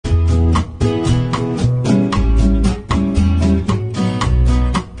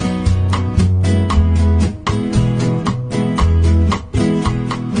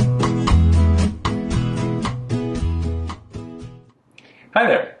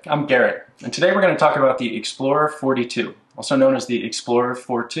I'm Garrett, and today we're going to talk about the Explorer 42, also known as the Explorer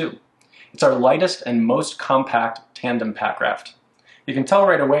 42. It's our lightest and most compact tandem pack raft. You can tell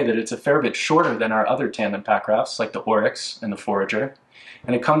right away that it's a fair bit shorter than our other tandem pack rafts like the Oryx and the Forager,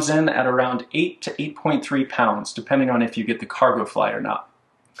 and it comes in at around 8 to 8.3 pounds depending on if you get the cargo fly or not.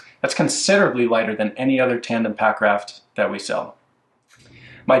 That's considerably lighter than any other tandem pack raft that we sell.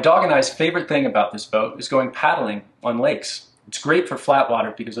 My dog and I's favorite thing about this boat is going paddling on lakes. It's great for flat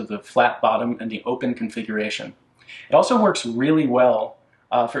water because of the flat bottom and the open configuration. It also works really well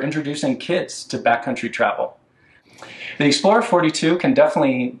for introducing kids to backcountry travel. The Explorer 42 can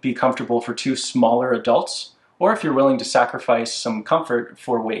definitely be comfortable for two smaller adults, or if you're willing to sacrifice some comfort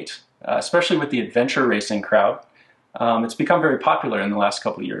for weight, especially with the adventure racing crowd. It's become very popular in the last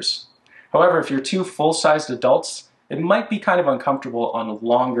couple of years. However, if you're two full-sized adults, it might be kind of uncomfortable on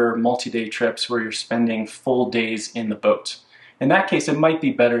longer multi-day trips where you're spending full days in the boat. In that case, it might be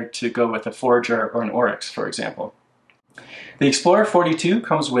better to go with a Forager or an Oryx, for example. The Explorer 42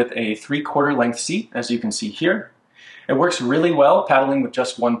 comes with a 3/4 length seat, as you can see here. It works really well paddling with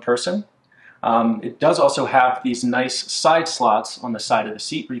just one person. It does also have these nice side slots on the side of the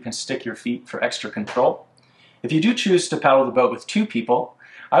seat where you can stick your feet for extra control. If you do choose to paddle the boat with two people,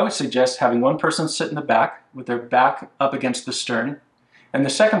 I would suggest having one person sit in the back with their back up against the stern, and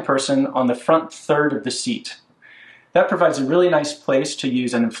the second person on the front third of the seat. That provides a really nice place to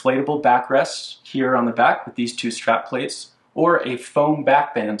use an inflatable backrest here on the back with these two strap plates, or a foam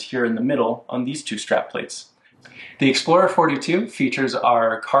backband here in the middle on these two strap plates. The Explorer 42 features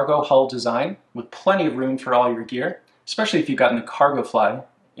our cargo hull design with plenty of room for all your gear, especially if you've gotten the cargo fly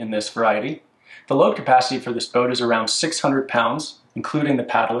in this variety. The load capacity for this boat is around 600 pounds, including the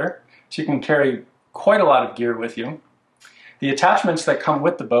paddler, so you can carry quite a lot of gear with you. The attachments that come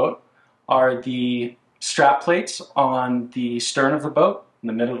with the boat are the strap plates on the stern of the boat, in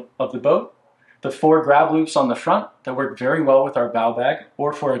the middle of the boat, the 4 grab loops on the front that work very well with our bow bag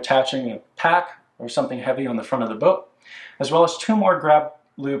or for attaching a pack or something heavy on the front of the boat, as well as 2 more grab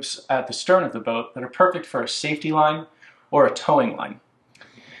loops at the stern of the boat that are perfect for a safety line or a towing line.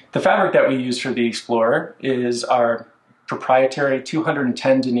 The fabric that we use for the Explorer is our proprietary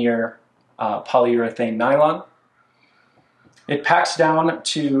 210 denier polyurethane nylon. It packs down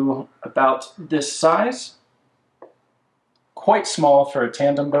to about this size, quite small for a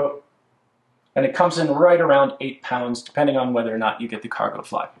tandem boat, and it comes in right around 8 pounds depending on whether or not you get the cargo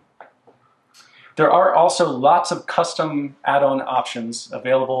fly. There are also lots of custom add-on options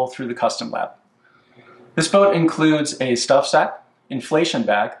available through the Custom Lab. This boat includes a stuff sack, inflation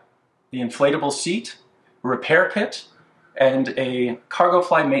bag, the inflatable seat, repair kit, and a cargo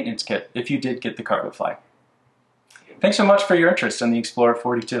fly maintenance kit if you did get the cargo fly. Thanks so much for your interest in the Explorer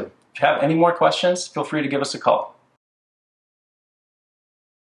 42. If you have any more questions, feel free to give us a call.